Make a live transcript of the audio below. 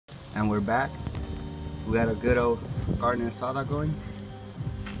And we're back. We got a good old Carne Asada going.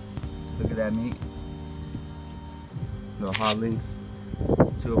 Look at that meat. Little hot links.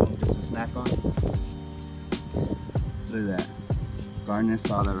 2 of them just to snack on. Look at that. Carne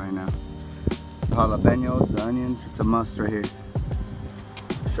Asada right now. The jalapenos, the onions, it's a must right here.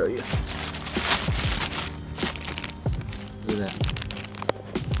 I'll show you. Look at that.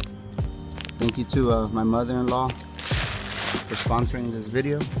 Thank you to my mother-in-law for sponsoring this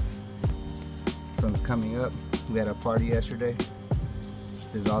video. This one's coming up. We had a party yesterday.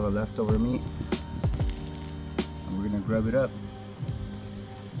 This is all the leftover meat. And we're gonna grub it up.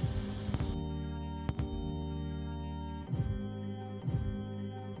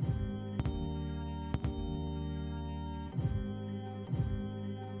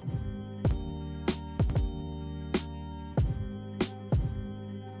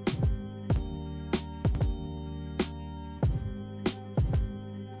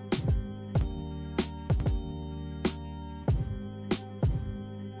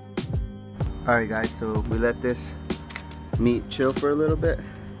 Alright guys, so we let this meat chill for a little bit,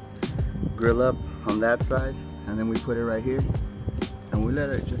 grill up on that side, and then we put it right here and we let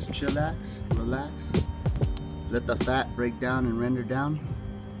it just chillax, relax, let the fat break down and render down.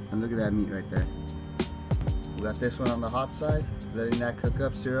 And look at that meat right there. We got this one on the hot side, letting that cook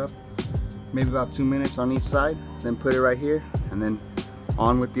up, sear up, maybe about 2 minutes on each side, then put it right here and then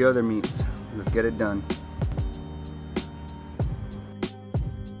on with the other meats. Let's get it done.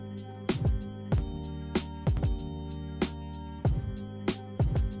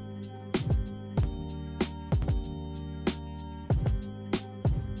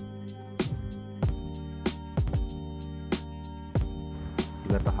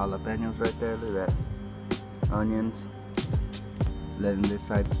 Got the jalapenos right there, look at that. Onions. Letting this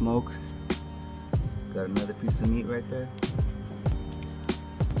side smoke. Got another piece of meat right there.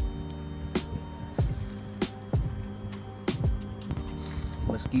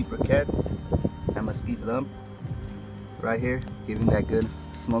 Mesquite briquettes and mesquite lump right here, giving that good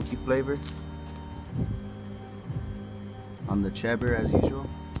smoky flavor. On the Cheaber as usual.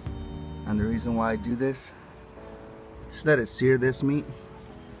 And the reason why I do this, just let it sear this meat.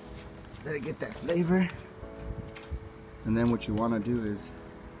 Let it get that flavor, and then what you want to do is,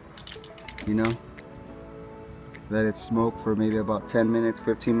 you know, let it smoke for maybe about 10 minutes,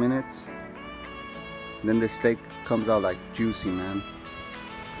 15 minutes. And then the steak comes out like juicy, man,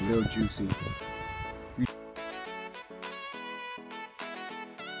 a little juicy.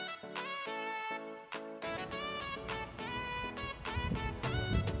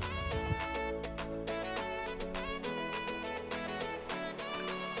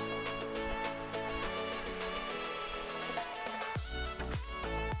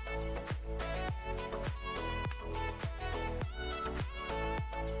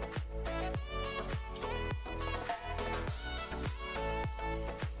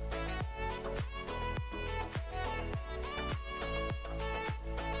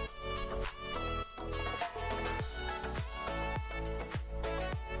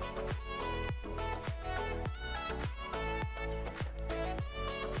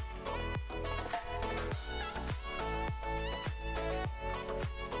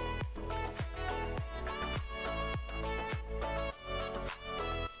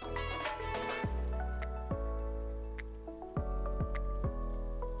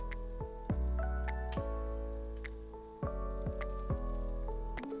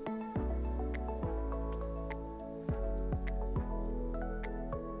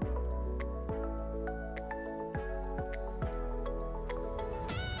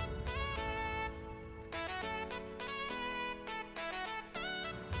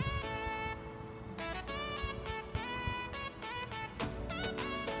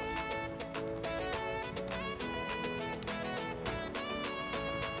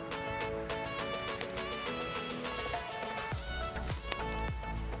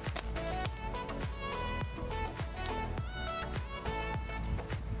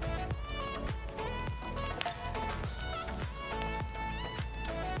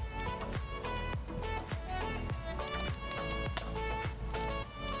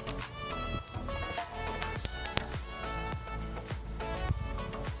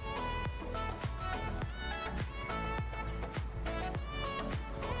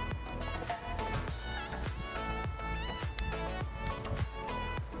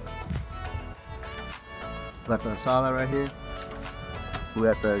 Got the asada right here. We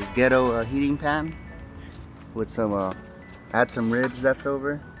got the ghetto heating pan with some, add some ribs left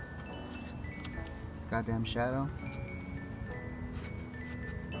over. Goddamn shadow.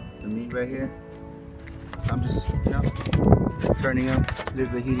 The meat right here. So I'm just, you know, turning them. This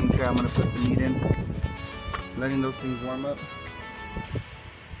is the heating tray I'm gonna put the meat in. Letting those things warm up.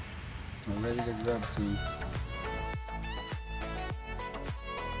 I'm ready to grub soon.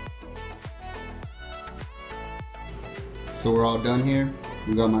 So we're all done here.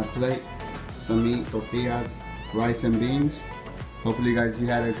 We got my plate, some meat, tortillas, rice and beans. Hopefully guys you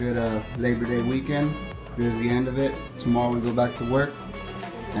had a good Labor Day weekend. Here's the end of it. Tomorrow we go back to work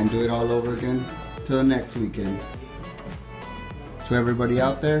and do it all over again till next weekend. To everybody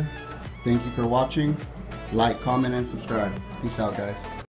out there, thank you for watching. Like, comment, and subscribe. Peace out guys.